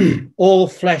 All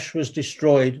flesh was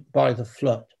destroyed by the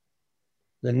flood.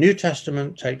 The New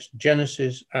Testament takes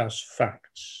Genesis as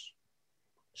facts.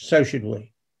 So should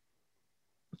we.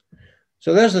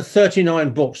 So there's the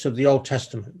 39 books of the Old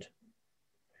Testament.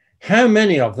 How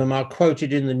many of them are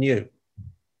quoted in the New?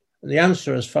 The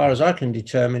answer, as far as I can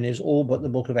determine, is all but the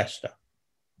book of Esther.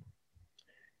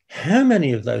 How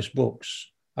many of those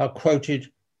books are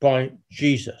quoted by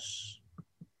Jesus?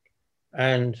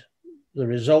 And the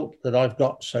result that I've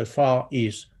got so far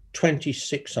is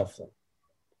 26 of them.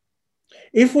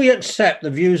 If we accept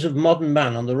the views of modern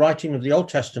man on the writing of the Old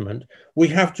Testament, we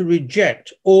have to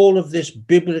reject all of this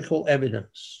biblical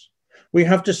evidence. We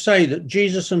have to say that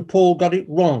Jesus and Paul got it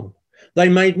wrong. They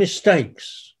made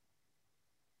mistakes.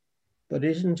 But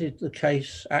isn't it the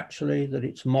case, actually, that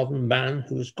it's modern man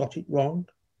who has got it wrong?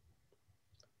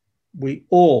 We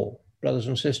all, brothers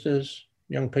and sisters,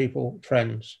 young people,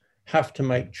 friends, have to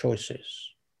make choices.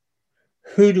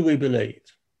 Who do we believe?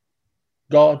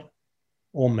 God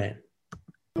or men?